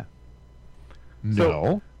 Well, yeah.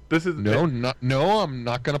 No. This is I'm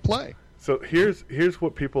not going to play. So here's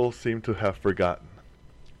what people seem to have forgotten.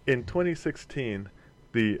 In 2016,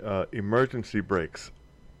 the emergency brakes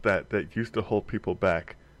that used to hold people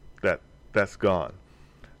back, that's gone.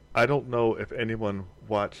 I don't know if anyone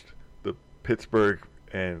watched the Pittsburgh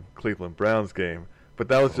and Cleveland Browns game, but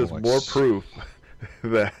that was just more proof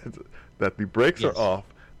that the brakes are off.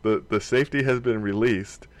 The safety has been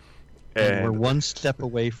released, and we're one step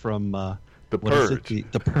away from the purge.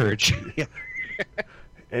 The purge. Yeah.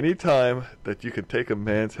 Anytime that you can take a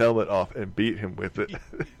man's helmet off and beat him with it.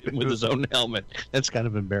 With his own helmet. That's kind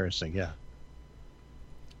of embarrassing, yeah.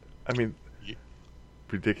 I mean,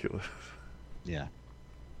 ridiculous. Yeah.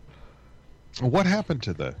 What happened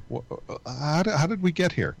to how did we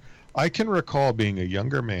get here? I can recall being a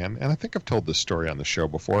younger man, and I think I've told this story on the show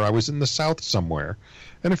before. I was in the South somewhere,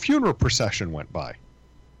 and a funeral procession went by.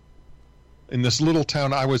 In this little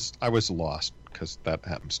town, I was lost, because that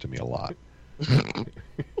happens to me a lot.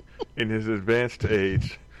 In his advanced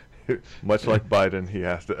age, much like Biden, he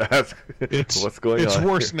has to ask what's going on. It's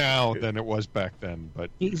worse now than it was back then,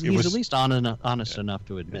 but he's at least honest enough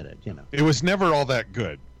to admit it. It was never all that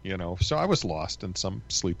good, So I was lost in some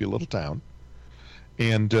sleepy little town,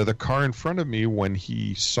 and the car in front of me, when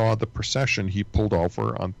he saw the procession, he pulled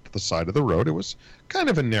over on the side of the road. It was kind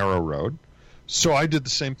of a narrow road, so I did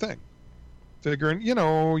the same thing. Figuring, you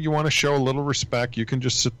want to show a little respect, you can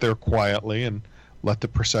just sit there quietly and let the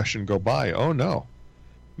procession go by. Oh, no.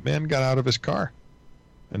 Man got out of his car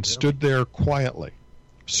and stood there quietly.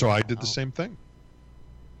 So I did the same thing.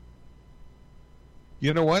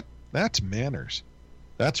 You know what? That's manners.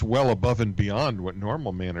 That's well above and beyond what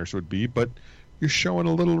normal manners would be, but you're showing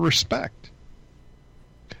a little respect.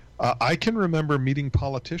 I can remember meeting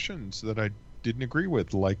politicians that I didn't agree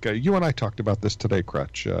with, like you and I talked about this today,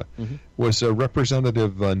 Crutch, was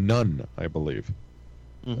Representative Nunn, I believe,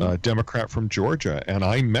 Democrat from Georgia, and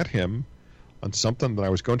I met him on something that I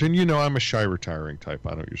was going to, and I'm a shy retiring type.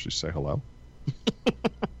 I don't usually say hello.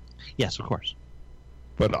 Yes, of course.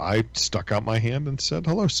 But I stuck out my hand and said,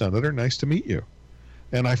 "Hello, Senator, nice to meet you."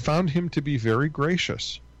 And I found him to be very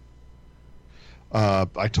gracious.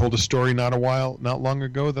 I told a story not long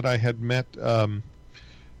ago that I had met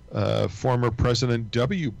former President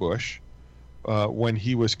W. Bush when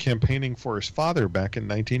he was campaigning for his father back in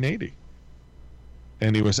 1980.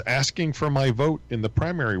 And he was asking for my vote in the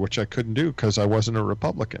primary, which I couldn't do because I wasn't a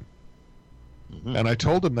Republican. Mm-hmm. And I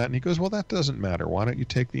told him that, and he goes, well, that doesn't matter. Why don't you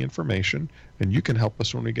take the information, and you can help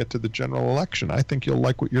us when we get to the general election. I think you'll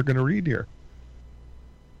like what you're going to read here.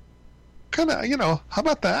 Kind of, how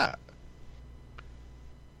about that?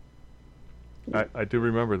 I do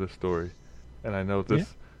remember this story, and I know this,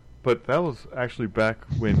 but that was actually back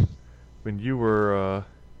when you were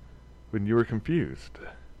confused.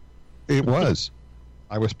 It was.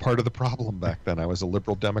 I was part of the problem back then. I was a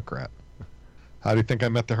liberal Democrat. How do you think I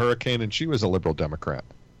met the hurricane and she was a liberal Democrat?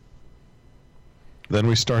 Then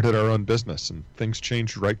we started our own business, and things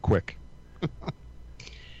changed right quick.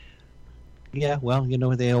 Yeah, well, you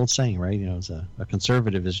know the old saying, right? It's a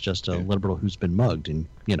conservative is just a liberal who's been mugged, and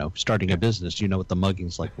starting a business, you know what the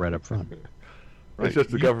mugging's like right up front. Right. It's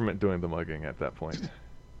just the government doing the mugging at that point.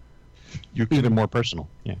 Even more personal.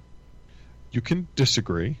 Yeah. You can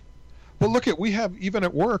disagree. But look we have, even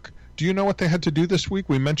at work, do you know what they had to do this week?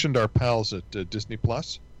 We mentioned our pals at Disney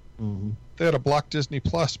Plus. Mm-hmm. They had to block Disney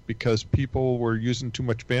Plus because people were using too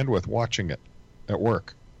much bandwidth watching it at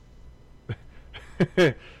work.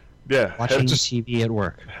 Yeah. Watching TV at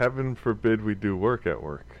work. Heaven forbid we do work at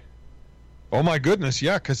work. Oh my goodness,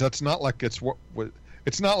 yeah, because that's not like it's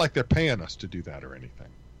not like they're paying us to do that or anything.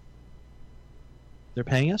 They're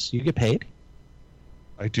paying us? You get paid?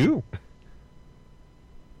 I do.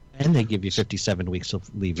 And they give you 57 weeks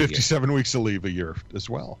of leave 57 weeks of leave a year as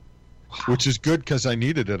well. Wow. Which is good because I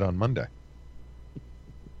needed it on Monday.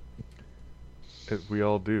 We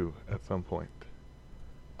all do at some point.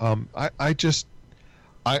 I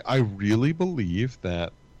really believe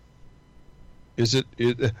that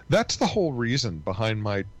that's the whole reason behind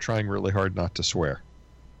my trying really hard not to swear.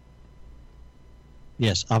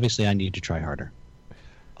 Yes, obviously I need to try harder.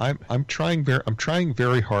 I'm trying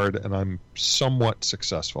very hard, and I'm somewhat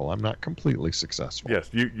successful. I'm not completely successful. Yes,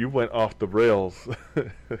 you went off the rails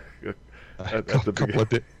at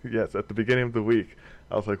the beginning of the week.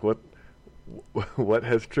 I was like, what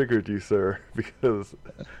has triggered you, sir? Because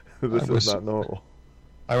this is not normal.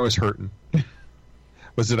 I was hurting.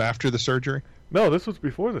 Was it after the surgery? No, this was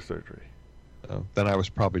before the surgery. Oh, then I was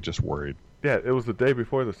probably just worried. Yeah, it was the day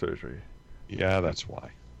before the surgery. Yeah, that's why.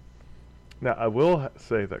 Now, I will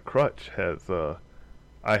say that Crutch has,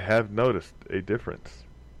 I have noticed a difference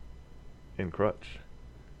in Crutch.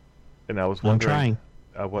 And I was wondering...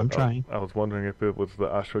 I'm trying. I was wondering if it was the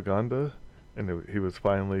ashwagandha and he was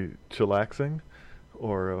finally chillaxing,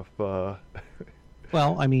 or if...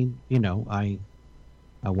 Well, I mean, I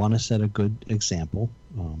want to set a good example.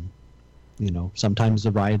 Sometimes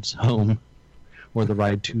the rides home or the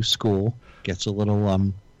ride to school gets a little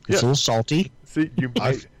a little salty. See,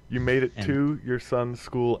 you made it to your son's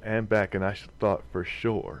school and back, and I thought for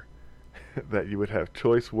sure that you would have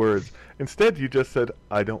choice words. Instead, you just said,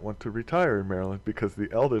 I don't want to retire in Maryland because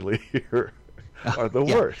the elderly here are the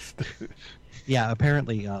worst. Yeah,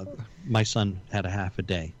 apparently my son had a half a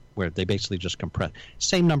day where they basically just compress.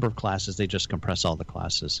 Same number of classes, they just compress all the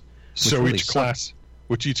classes. So really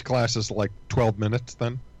each class is like 12 minutes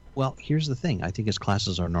then? Well, here's the thing. I think his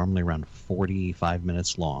classes are normally around 45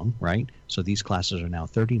 minutes long, right? So these classes are now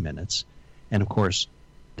 30 minutes. And, of course,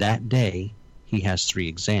 that day he has 3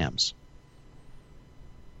 exams.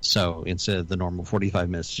 So instead of the normal 45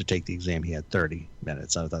 minutes to take the exam, he had 30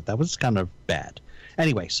 minutes. I thought that was kind of bad.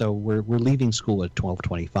 Anyway, so we're leaving school at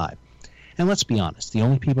 12:25. And let's be honest. The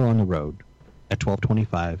only people on the road at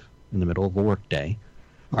 12:25 in the middle of a work day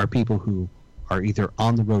are people who are either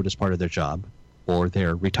on the road as part of their job or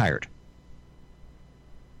they're retired.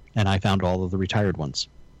 And I found all of the retired ones.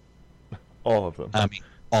 All of them. I mean,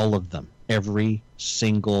 all of them. Every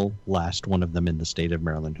single last one of them in the state of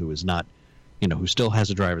Maryland who is not, who still has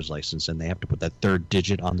a driver's license, and they have to put that 3rd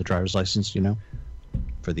digit on the driver's license,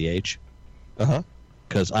 for the age. Uh-huh.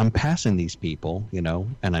 Because I'm passing these people,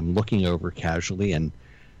 and I'm looking over casually, and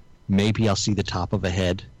maybe I'll see the top of a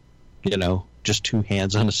head, just 2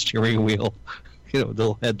 hands on a steering wheel, the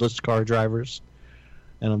little headless car drivers.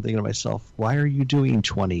 And I'm thinking to myself, why are you doing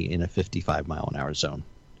 20 in a 55 mile an hour zone?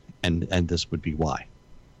 And this would be why.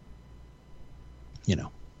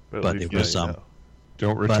 But it was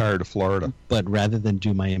don't retire to Florida. But rather than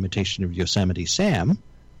do my imitation of Yosemite Sam,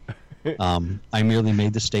 I merely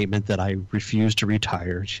made the statement that I refuse to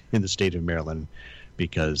retire in the state of Maryland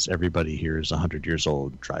because everybody here is 100 years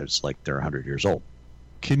old, drives like they're 100 years old.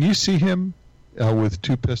 Can you see him with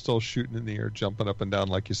 2 pistols shooting in the air, jumping up and down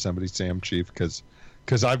like Yosemite Sam, Chief? Because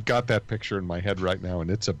I've got that picture in my head right now, and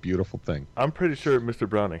it's a beautiful thing. I'm pretty sure Mr.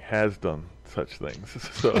 Browning has done such things.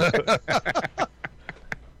 So.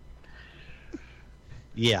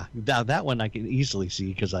 Yeah, that one I can easily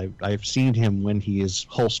see because I've seen him when he is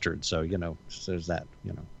holstered. So so there's that.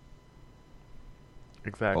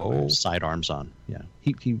 Exactly. Oh. Sidearms on. Yeah,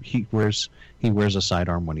 he wears a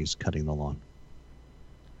sidearm when he's cutting the lawn.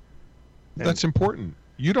 That's important.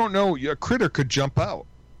 You don't know, a critter could jump out.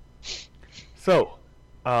 So,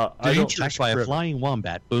 I don't. Attacked by a flying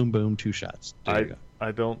wombat. Boom, boom, 2 shots. There you go.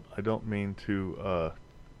 I don't mean to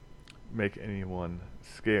make anyone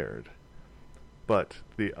scared, but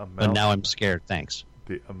the amount. But now I'm scared. Thanks.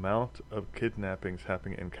 The amount of kidnappings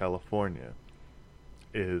happening in California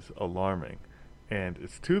is alarming, and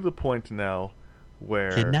it's to the point now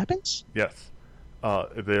where Kidnappings? Yes,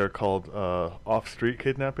 they are called off-street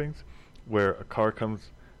kidnappings, where a car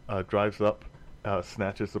comes, drives up,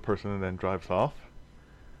 snatches the person, and then drives off.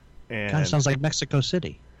 And Kind of sounds like Mexico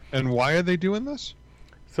City. And why are they doing this?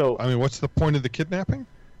 so. I mean, what's the point of the kidnapping?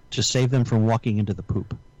 To save them from walking into the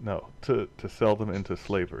poop. No, to sell them into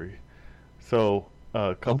slavery. So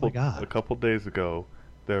a couple days ago,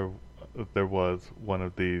 there was one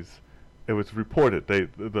of these. It was reported.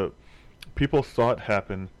 The people saw it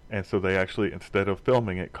happen, and so they actually, instead of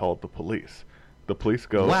filming it, called the police. The police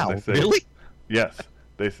go. Wow, and they say, really? Yes.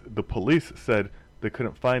 The police said they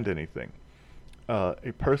couldn't find anything.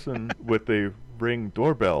 A person with a Ring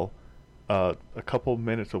doorbell, a couple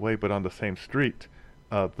minutes away, but on the same street,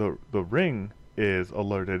 the Ring is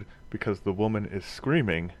alerted because the woman is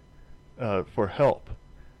screaming for help,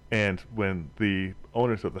 and when the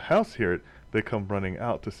owners of the house hear it, they come running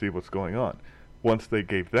out to see what's going on. Once they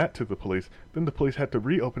gave that to the police, then the police had to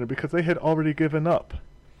reopen it because they had already given up.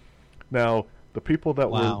 Now, the people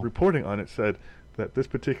that were reporting on it said that this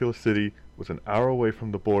particular city was an hour away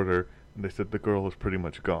from the border, and they said the girl was pretty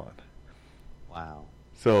much gone. Wow.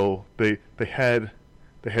 So they had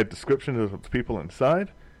description of the people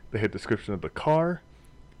inside, they had description of the car,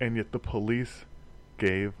 and yet the police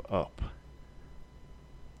gave up.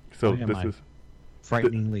 So Boy, am I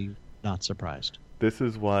frighteningly not surprised. This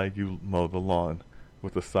is why you mow the lawn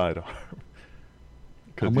with a sidearm.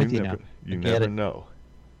 I'm with you now. You never know.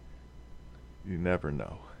 You never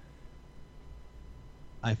know.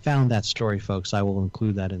 I found that story, folks. I will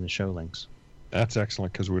include that in the show links. That's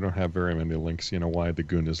excellent because we don't have very many links. You know why? The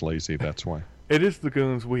Goon is lazy. That's why. It is the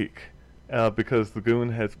Goon's week because the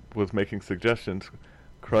Goon was making suggestions.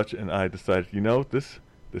 Crutch and I decided, this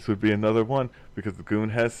would be another one because the Goon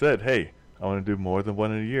has said, hey, I want to do more than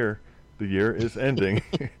one in a year. The year is ending.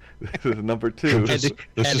 This is number 2. This had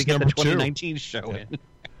to is get number the 2. 2019 show in.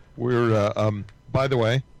 We're, by the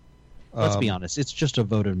way... Let's be honest. It's just a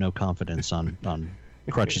vote of no confidence on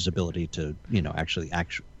Crutch's ability to, actually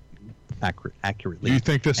accurately Do you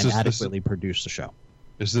think this and is adequately produce the show.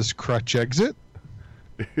 Is this Crutch exit?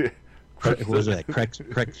 What was it?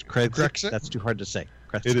 Crexit? That's too hard to say.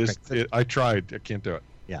 It is. I tried. I can't do it.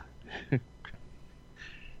 Yeah.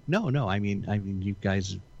 No. I mean, you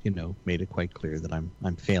guys, made it quite clear that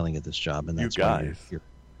I'm failing at this job, and that's why you're.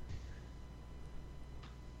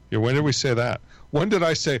 Yeah. When did we say that? When did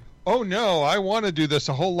I say, "Oh no, I want to do this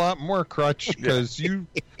a whole lot more, Crutch, because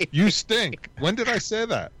you stink"? When did I say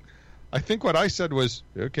that? I think what I said was,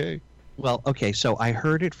 "Okay." Well, okay, so I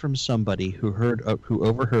heard it from somebody who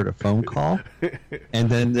overheard a phone call, and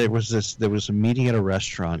then there was a meeting at a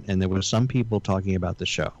restaurant, and there was some people talking about the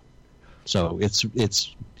show. So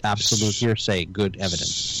it's absolute hearsay, good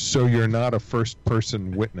evidence. So you're not a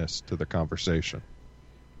first-person witness to the conversation.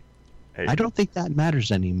 Hey. I don't think that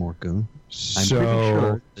matters anymore, Goon. I'm So, pretty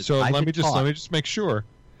sure so I've let been me taught. just make sure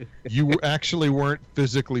you actually weren't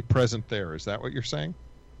physically present there. Is that what you're saying?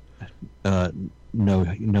 No,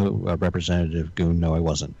 Representative Goon. No, I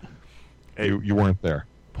wasn't. Hey, You weren't there.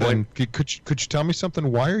 Then could you tell me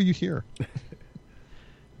something? Why are you here?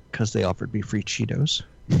 Because they offered me free Cheetos.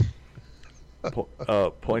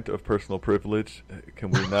 Point of personal privilege.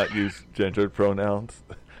 Can we not use gendered pronouns?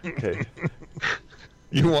 Okay.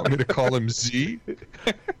 You want me to call him Z?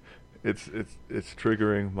 It's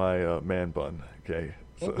triggering my man bun. Okay.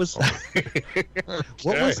 What was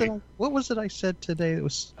what was it I said today? It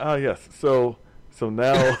was Yes. So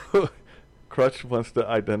now Crutch wants to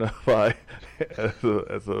identify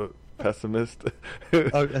as a pessimist.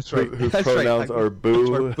 Oh, that's right. Whose That's pronouns right. are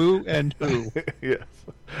boo. Are boo and who. Yes.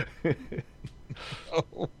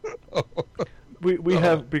 We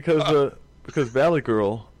have because Valley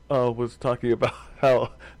Girl was talking about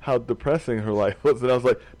how depressing her life was, and I was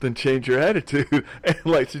like, then change your attitude,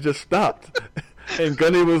 and she just stopped. And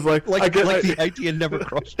Gunny was like the idea never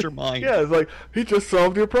crossed your mind. Yeah, it's like he just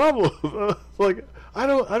solved your problem. Like I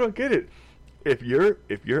don't get it. If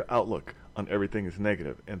your outlook on everything is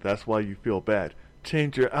negative, and that's why you feel bad,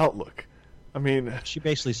 change your outlook. I mean, She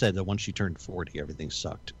basically said that once she turned 40, everything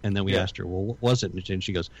sucked. And then we Yeah. asked her, well, what was it? And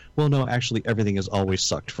she goes, well, no, actually, everything has always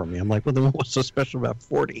sucked for me. I'm like, well, then what's so special about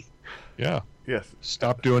 40? Yeah. yes,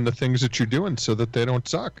 Stop doing the things that you're doing so that they don't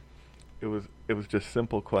suck. it was just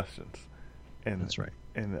simple questions, and That's right.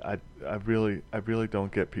 and I really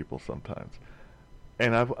don't get people sometimes,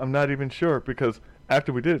 and I'm not even sure because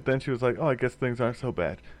after we did it, then she was like, oh, I guess things aren't so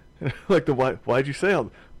bad. Like why'd you say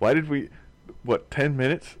all? Why did we? What 10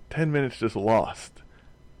 minutes? 10 minutes just lost.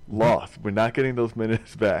 We're not getting those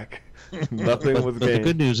minutes back. Nothing was But the gained.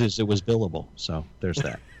 good news is it was billable. So there's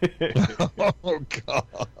that. Oh, God.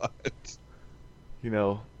 You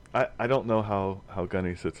know, I don't know how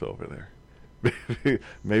Gunny sits over there.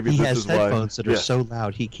 Maybe He this has is why. headphones that are Yeah. so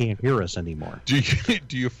loud he can't hear us anymore. Do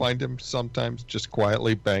you find him sometimes just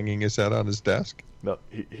quietly banging his head on his desk? No,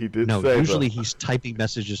 he did No, say usually though, he's typing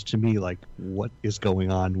messages to me like, what is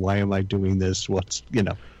going on? Why am I doing this?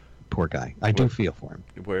 Poor guy. I do What- feel for him.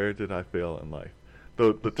 where did I fail in life?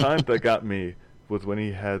 The time that got me was when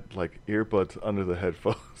he had like earbuds under the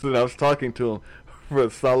headphones, and I was talking to him for a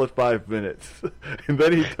solid 5 minutes, and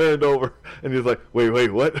then he turned over and he was like,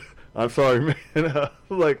 "Wait, what? I'm sorry, man." I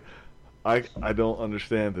was like, "I don't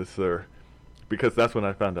understand this, sir," because that's when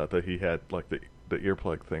I found out that he had like the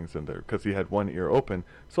earplug things in there because he had one ear open,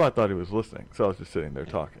 so I thought he was listening. So I was just sitting there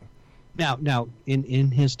talking. Now,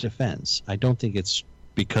 in his defense, I don't think it's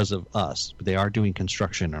because of us. They are doing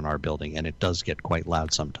construction in our building, and it does get quite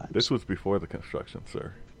loud sometimes. This was before the construction,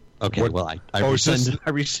 sir. Okay, What- well, I is this-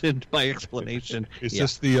 rescind my explanation. Is Yeah.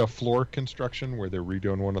 this the floor construction where they're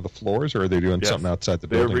redoing one of the floors, or are they doing Yes. something outside the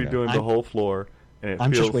They're building? now? redoing the I'm- whole floor, and it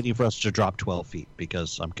I'm feels, just waiting for us to drop 12 feet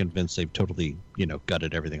because I'm convinced they've totally,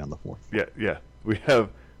 gutted everything on the fourth. Yeah. We have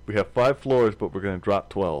 5 floors, but we're going to drop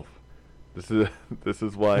 12. This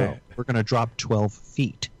is why. No, we're going to drop 12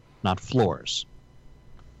 feet, not floors.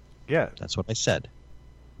 Yeah, That's what I said.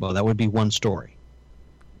 Well, that would be one story.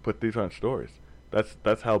 but these aren't stories.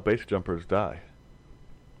 That's how base jumpers die.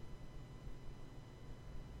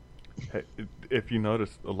 Hey, if you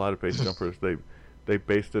notice, a lot of base jumpers they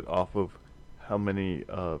based it off of how many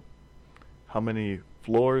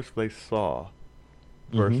floors they saw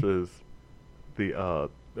versus the I'm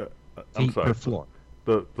Feet sorry, per floor.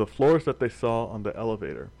 the floors that they saw on the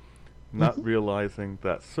elevator, not realizing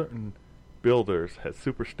that certain builders had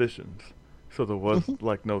superstitions, so there was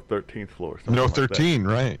like no 13th floor. something No like that. 13,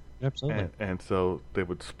 right? Absolutely. And so they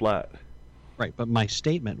would splat. Right, but my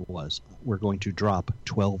statement was we're going to drop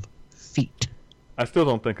 12 feet. I still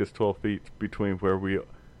don't think it's 12 feet between where we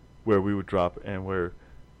would drop and where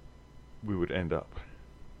we would end up.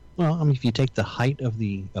 Well, I mean, if you take the height of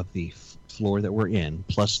the floor that we're in,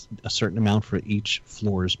 plus a certain amount for each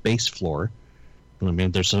floor's base floor, I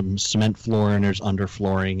mean, there's some cement floor and there's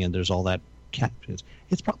underflooring and there's all that.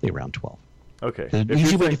 It's probably around 12. Okay. The if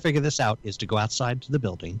easy you way to think- figure this out is to go outside to the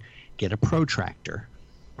building, get a protractor,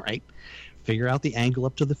 right? Figure out the angle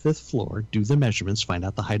up to the 5th floor, do the measurements, find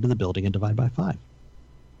out the height of the building, and divide by 5.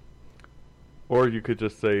 or you could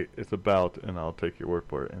just say it's about, and I'll take your word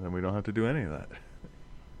for it, and then we don't have to do any of that.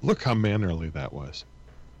 Look how mannerly that was.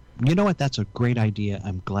 You know what? That's a great idea.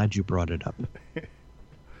 I'm glad you brought it up.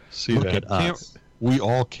 See Look that? at us. We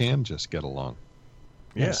all can just get along.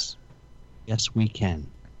 Yeah. Yes. Yes, we can.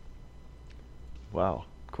 Wow.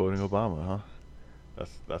 Quoting Obama, huh?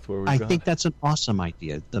 That's where we've I gone. think that's an awesome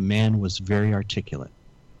idea. The man was very articulate.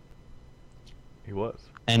 He was.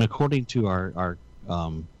 And according to our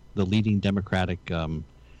the leading Democratic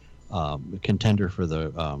contender for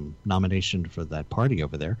the nomination for that party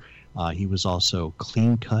over there, he was also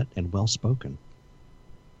clean cut and well spoken.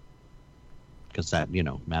 Because that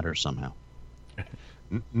matters somehow.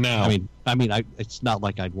 Now, I mean, it's not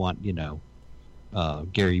like I'd want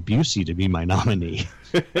Gary Busey to be my nominee.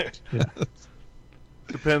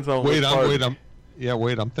 Depends on wait, what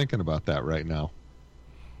part. I'm thinking about that right now.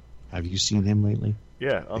 Have you seen him lately?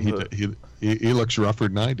 Yeah, on the, He looks rougher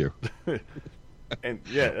than I do. and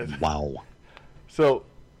yeah. Wow. So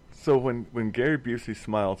when Gary Busey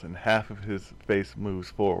smiles and half of his face moves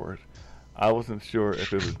forward, I wasn't sure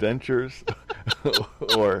if it was dentures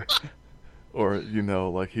or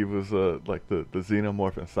like he was like the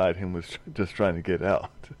xenomorph inside him was just trying to get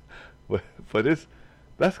out. But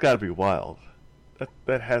that's got to be wild.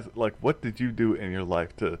 That has, like, what did you do in your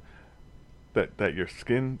life to that your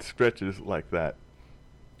skin stretches like that,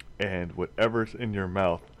 and whatever's in your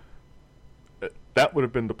mouth, that would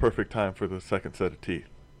have been the perfect time for the second set of teeth,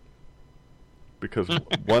 because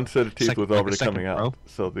one set of teeth was already coming out. row?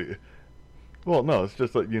 So no, it's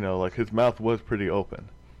just like like his mouth was pretty open,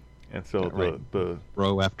 and so Yeah, right. the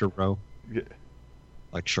Row after row, yeah,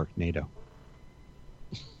 like Sharknado.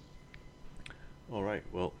 All right.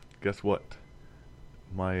 Well, guess what?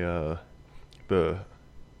 My the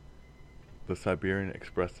Siberian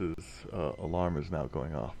Express's alarm is now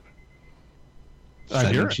going off. I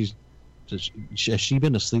hear it. Has she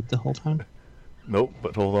been asleep the whole time? Nope,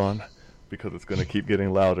 but hold on, because it's going to keep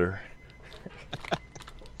getting louder.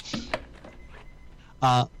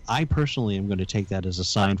 I personally am going to take that as a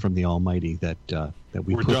sign from the Almighty that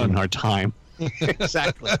we We're put done. in our time.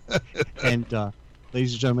 Exactly. And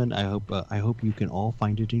ladies and gentlemen, I hope you can all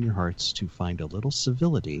find it in your hearts to find a little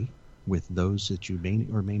civility with those that you may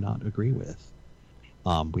or may not agree with.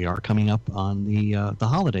 We are coming up on the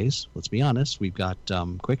holidays. Let's be honest. We've got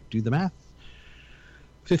quick, do the math.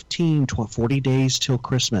 40 days till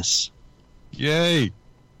Christmas. Yay!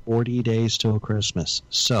 40 days till Christmas.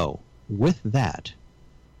 So, with that,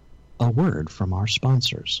 a word from our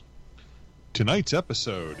sponsors. Tonight's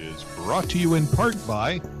episode is brought to you in part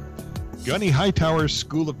by Gunny Hightower's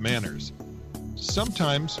School of Manners.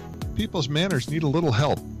 Sometimes people's manners need a little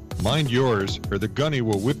help. Mind yours, or the Gunny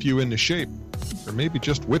will whip you into shape, or maybe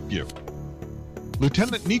just whip you.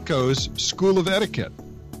 Lieutenant Nico's School of Etiquette.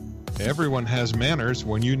 Everyone has manners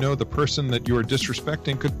when you know the person that you are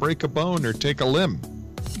disrespecting could break a bone or take a limb.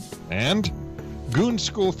 And Goon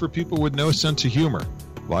School for people with no sense of humor.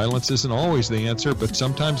 Violence isn't always the answer, but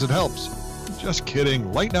sometimes it helps. Just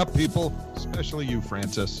kidding. Lighten up, people, especially you,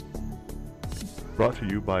 Francis. Brought to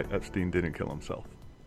you by Epstein Didn't Kill Himself.